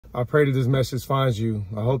I pray that this message finds you.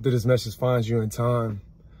 I hope that this message finds you in time.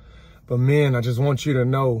 But men, I just want you to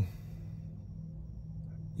know,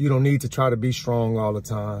 you don't need to try to be strong all the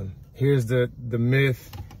time. Here's the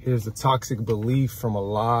myth. Here's the toxic belief from a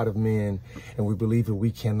lot of men, and we believe that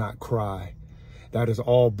we cannot cry. That is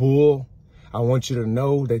all bull. I want you to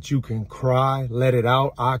know that you can cry, let it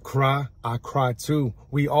out. I cry too.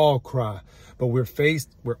 We all cry, but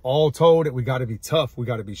we're all told that we got to be tough. We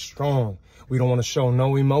got to be strong. We don't want to show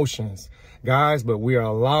no emotions, guys, but we are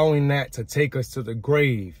allowing that to take us to the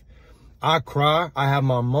grave. I cry. I have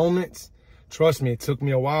my moments. Trust me, it took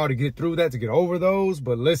me a while to get through that, to get over those.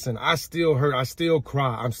 But listen, I still hurt. I still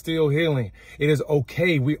cry. I'm still healing. It is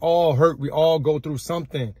okay. We all hurt. We all go through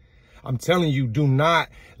something. I'm telling you, do not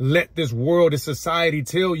let this world, this society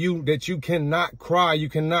tell you that you cannot cry. You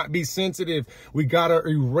cannot be sensitive. We got to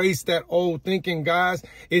erase that old thinking, guys.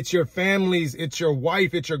 It's your families. It's your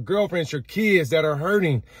wife. It's your girlfriend. It's your kids that are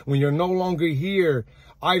hurting when you're no longer here.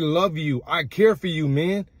 I love you. I care for you,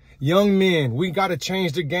 man. Young men, we got to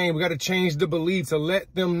change the game. We got to change the belief to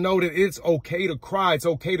let them know that it's okay to cry. It's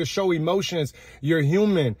okay to show emotions. You're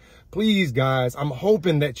human. Please, guys, I'm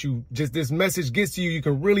hoping that this message gets to you. You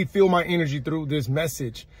can really feel my energy through this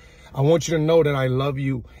message. I want you to know that I love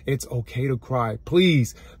you. It's okay to cry.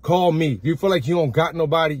 Please call me. If you feel like you don't got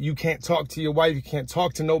nobody, you can't talk to your wife, you can't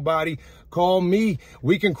talk to nobody, call me.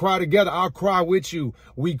 We can cry together. I'll cry with you.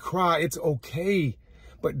 We cry. It's okay.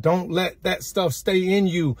 But don't let that stuff stay in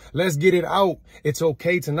you. Let's get it out. It's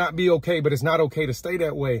okay to not be okay, but it's not okay to stay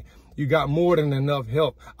that way. You got more than enough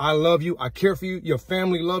help. I love you. I care for you. Your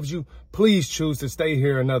family loves you. Please choose to stay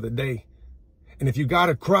here another day. And if you got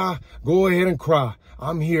to cry, go ahead and cry.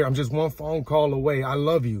 I'm here. I'm just one phone call away. I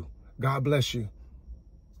love you. God bless you.